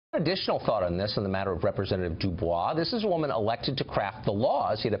Additional thought on this in the matter of Representative DuBois. This is a woman elected to craft the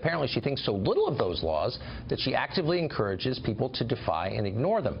laws, yet apparently she thinks so little of those laws that she actively encourages people to defy and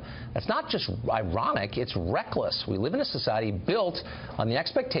ignore them. That's not just ironic, it's reckless. We live in a society built on the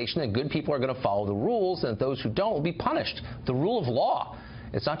expectation that good people are going to follow the rules and that those who don't will be punished. The rule of law.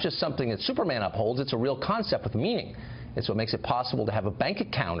 It's not just something that Superman upholds, it's a real concept with meaning. It's what makes it possible to have a bank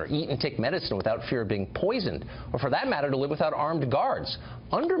account or eat and take medicine without fear of being poisoned, or for that matter, to live without armed guards.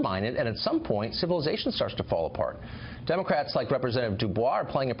 Undermine it, and at some point, civilization starts to fall apart. Democrats like Representative DuBois are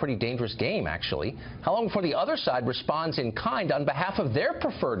playing a pretty dangerous game, actually. How long before the other side responds in kind on behalf of their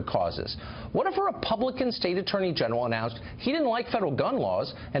preferred causes? What if a Republican state attorney general announced he didn't like federal gun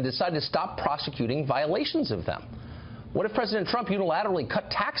laws and decided to stop prosecuting violations of them? What if President Trump unilaterally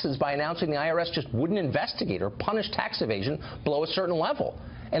cut taxes by announcing the IRS just wouldn't investigate or punish tax evasion below a certain level?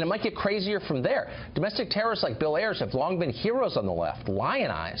 And it might get crazier from there. Domestic terrorists like Bill Ayers have long been heroes on the left,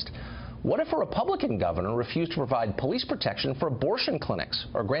 lionized. What if a Republican governor refused to provide police protection for abortion clinics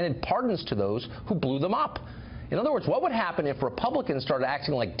or granted pardons to those who blew them up? In other words, what would happen if Republicans started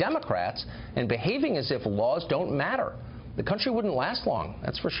acting like Democrats and behaving as if laws don't matter? The country wouldn't last long,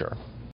 that's for sure.